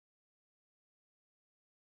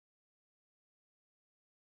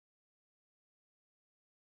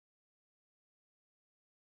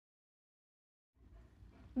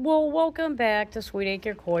Well, welcome back to Sweet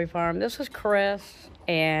Acre Koi Farm. This is Chris,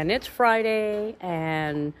 and it's Friday,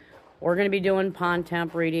 and we're going to be doing pond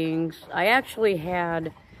temp readings. I actually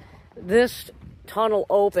had this tunnel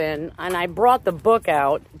open, and I brought the book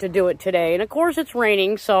out to do it today. And of course, it's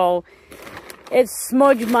raining, so it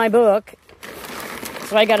smudged my book.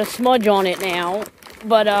 So I got a smudge on it now.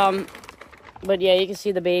 But yeah, you can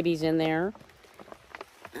see the babies in there.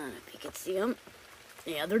 I don't know if you can see them.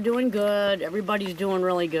 Yeah, they're doing good. Everybody's doing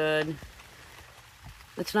really good.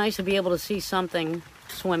 It's nice to be able to see something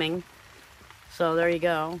swimming. So there you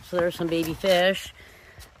go. So there's some baby fish.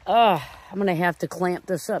 I'm going to have to clamp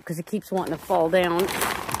this up because it keeps wanting to fall down.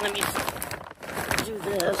 Let me do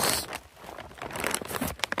this.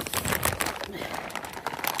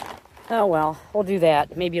 Oh, well, we'll do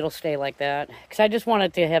that. Maybe it'll stay like that. Because I just want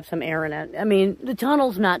it to have some air in it. I mean, the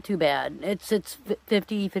tunnel's not too bad. It's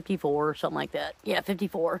 50, 54, or something like that. Yeah,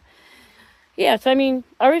 54. Yeah, so, I mean,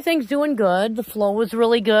 everything's doing good. The flow is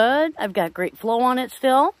really good. I've got great flow on it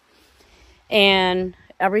still. And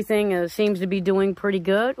everything seems to be doing pretty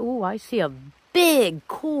good. Ooh, I see a big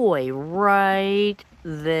koi right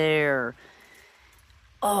there.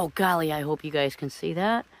 Oh, golly, I hope you guys can see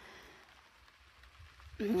that.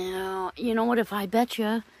 Now, you know what, if I bet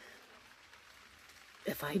you,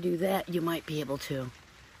 if I do that, you might be able to.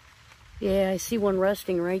 Yeah, I see one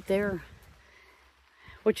resting right there,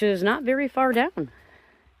 which is not very far down.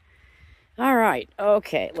 All right,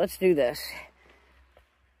 okay, let's do this.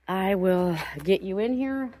 I will get you in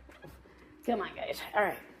here. Come on, guys. All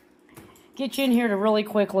right, get you in here to really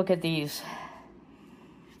quick look at these.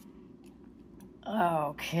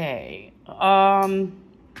 Okay,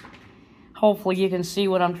 hopefully you can see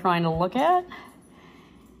what I'm trying to look at.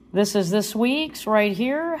 This is this week's right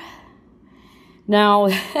here. Now,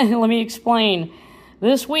 let me explain.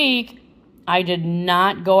 This week, I did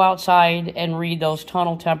not go outside and read those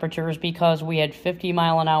tunnel temperatures because we had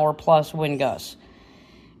 50-mile-an-hour plus wind gusts.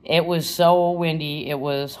 It was so windy. It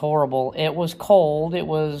was horrible. It was cold. It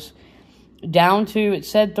was down to, it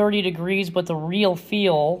said 30 degrees, but the real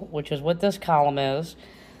feel, which is what this column is,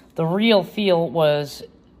 the real feel was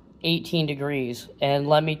 18 degrees, and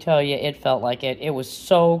let me tell you, it felt like it. It was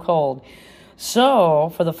so cold.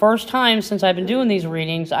 So, for the first time since I've been doing these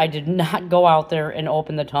readings, I did not go out there and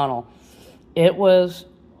open the tunnel. It was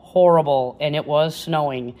horrible, and it was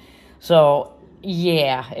snowing. So,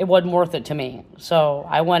 yeah, it wasn't worth it to me. So,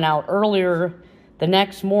 I went out earlier the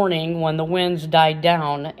next morning when the winds died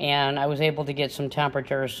down, and I was able to get some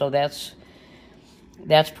temperatures. So, that's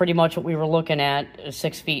pretty much what we were looking at,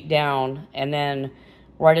 6 feet down, and then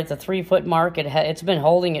right at the 3-foot mark, it's been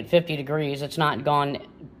holding at 50 degrees. It's not gone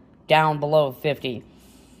down below 50.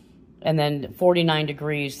 And then 49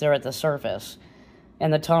 degrees there at the surface.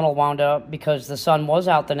 And the tunnel wound up, because the sun was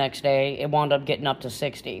out the next day, it wound up getting up to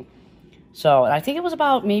 60. So I think it was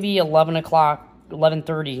about maybe 11 o'clock,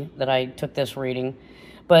 11:30 that I took this reading.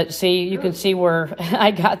 But see, you can see where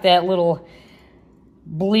I got that little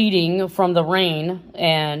bleeding from the rain.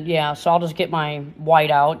 And yeah, so I'll just get my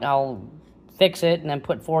white out. I'll fix it and then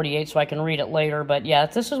put 48 so I can read it later. But yeah,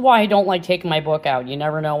 this is why I don't like taking my book out. You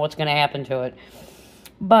never know what's going to happen to it.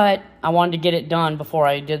 But I wanted to get it done before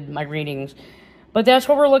I did my readings. But that's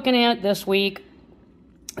what we're looking at this week.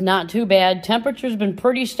 Not too bad. Temperature's been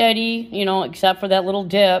pretty steady, you know, except for that little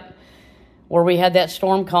dip where we had that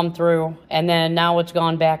storm come through. And then now it's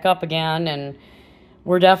gone back up again. And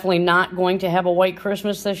we're definitely not going to have a white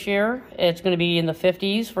Christmas this year. It's going to be in the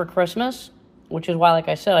 50s for Christmas, which is why, like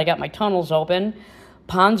I said, I got my tunnels open.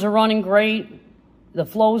 Ponds are running great. The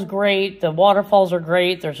flow's great. The waterfalls are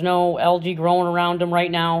great. There's no algae growing around them right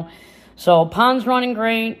now. So ponds running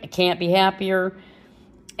great. I can't be happier.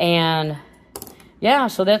 And yeah,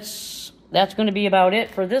 so that's going to be about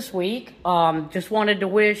it for this week. Just wanted to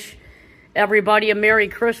wish everybody a Merry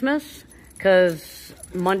Christmas, because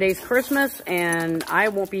Monday's Christmas and I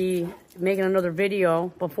won't be making another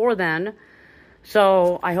video before then.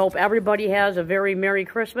 So I hope everybody has a very Merry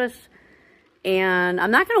Christmas. And I'm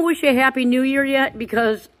not going to wish you a Happy New Year yet,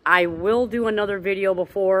 because I will do another video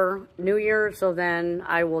before New Year. So then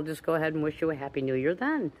I will just go ahead and wish you a Happy New Year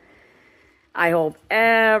then. I hope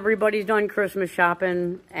everybody's done Christmas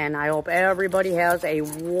shopping. And I hope everybody has a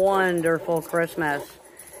wonderful Christmas.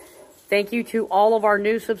 Thank you to all of our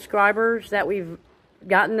new subscribers that we've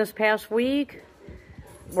gotten this past week.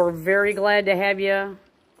 We're very glad to have you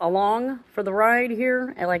along for the ride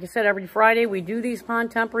here. And like I said, every Friday we do these pond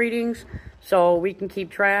temp readings so we can keep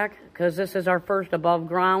track, because this is our first above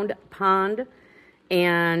ground pond,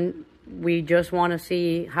 and we just want to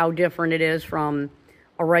see how different it is from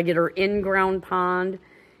a regular in-ground pond.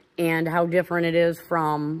 and how different it is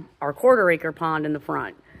from our 1/4 acre pond in the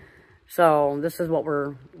front. So this is what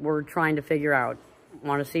we're trying to figure out.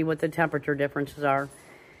 Want to see what the temperature differences are.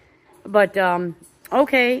 But,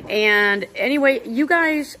 okay, and anyway, you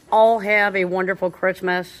guys all have a wonderful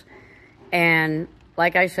Christmas. And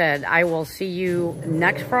like I said, I will see you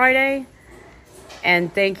next Friday.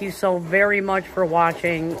 And thank you so very much for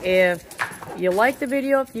watching. If you like the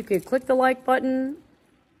video, if you could click the like button,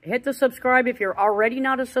 hit the subscribe if you're already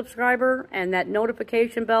not a subscriber, and that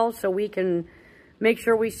notification bell so we can make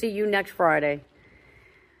sure we see you next Friday.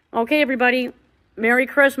 Okay, everybody. Merry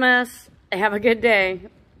Christmas. Have a good day.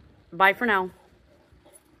 Bye for now.